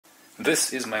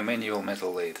This is my manual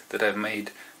metal lathe that I've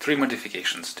made 3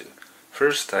 modifications to.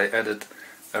 First, I added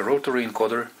a rotary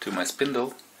encoder to my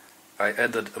spindle, I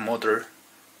added a motor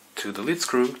to the lead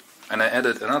screw, and I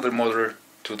added another motor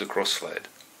to the cross slide.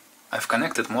 I've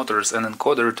connected motors and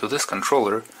encoder to this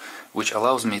controller, which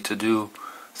allows me to do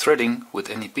threading with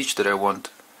any pitch that I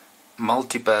want,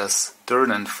 multipass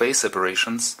turn and face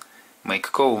operations,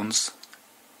 make cones,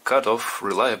 cut off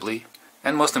reliably,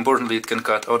 and most importantly it can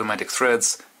cut automatic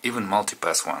threads, even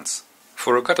multipass ones.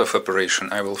 For a cutoff operation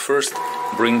I will first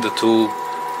bring the tool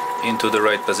into the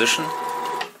right position,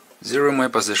 zero my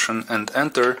position and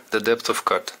enter the depth of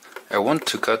cut. I want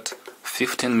to cut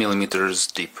 15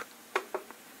 mm deep.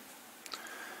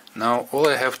 Now all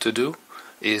I have to do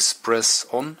is press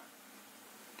on,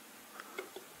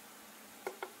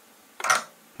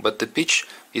 but the pitch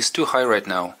is too high right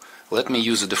now. Let me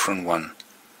use a different one.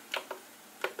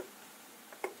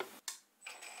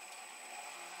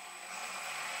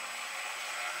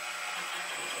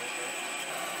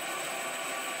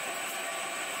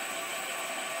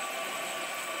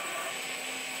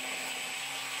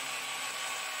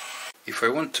 If I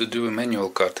want to do a manual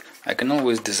cut, I can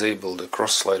always disable the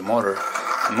cross-slide motor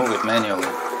and move it manually.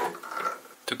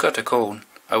 To cut a cone,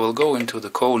 I will go into the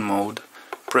cone mode,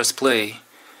 press play,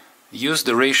 use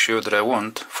the ratio that I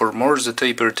want. For Morse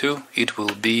taper 2 it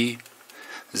will be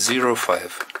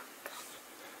 0.5.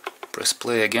 Press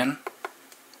play again.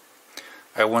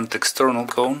 I want external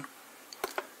cone.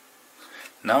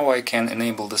 Now I can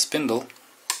enable the spindle.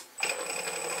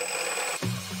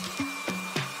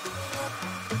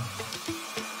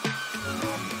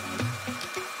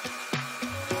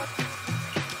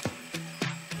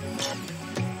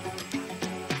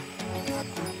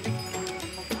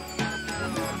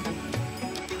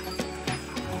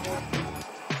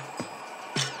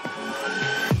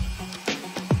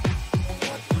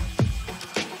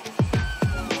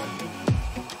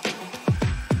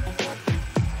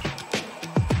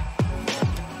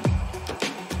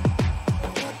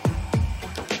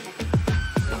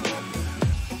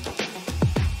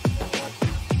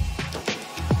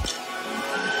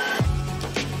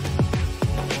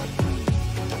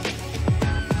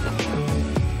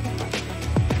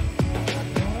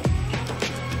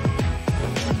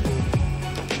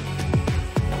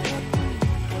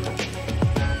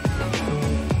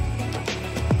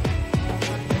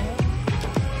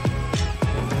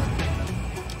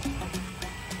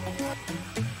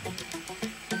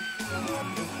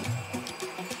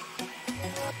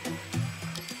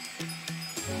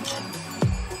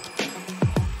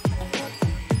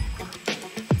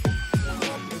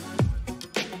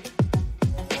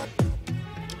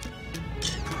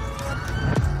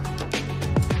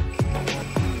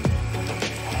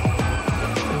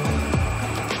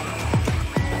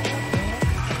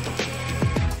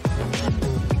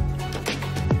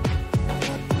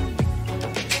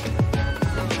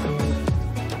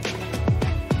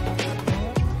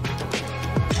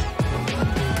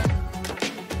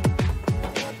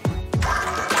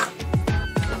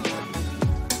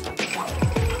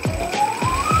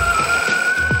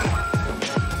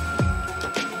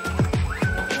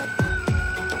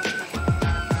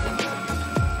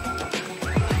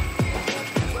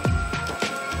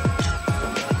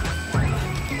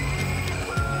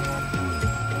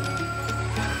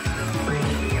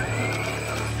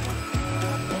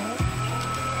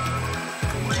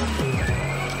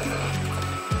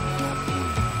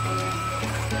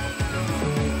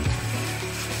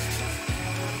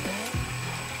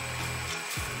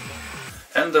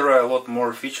 And there are a lot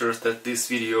more features that this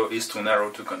video is too narrow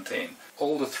to contain.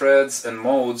 All the threads and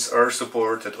modes are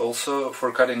supported also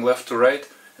for cutting left to right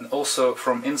and also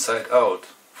from inside out,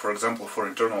 for example for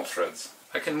internal threads.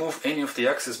 I can move any of the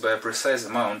axes by a precise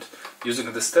amount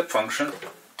using the step function,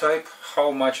 type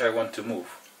how much I want to move.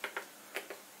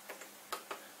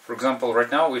 For example,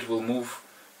 right now it will move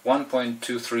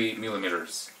 1.23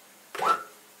 millimeters.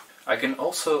 I can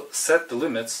also set the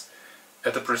limits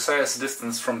at a precise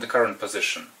distance from the current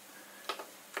position.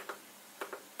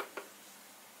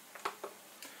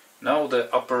 Now the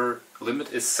upper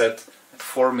limit is set at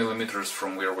 4 millimeters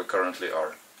from where we currently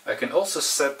are. I can also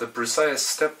set the precise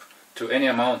step to any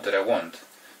amount that I want.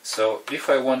 So if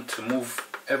I want to move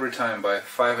every time by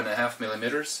 5.5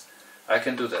 millimeters, I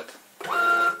can do that.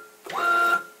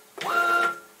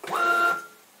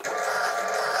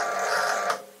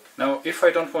 Now if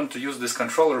I don't want to use this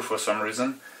controller for some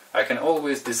reason, I can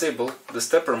always disable the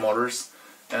stepper motors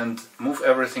and move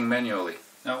everything manually.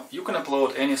 Now you can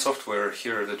upload any software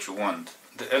here that you want.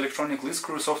 The electronic lead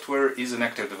screw software is in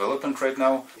active development right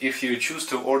now. If you choose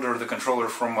to order the controller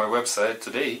from my website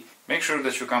today, make sure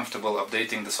that you're comfortable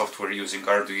updating the software using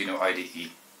Arduino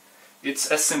IDE. It's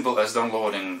as simple as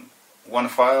downloading one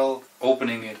file,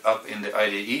 opening it up in the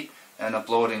IDE, and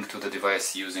uploading to the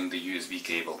device using the USB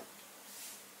cable.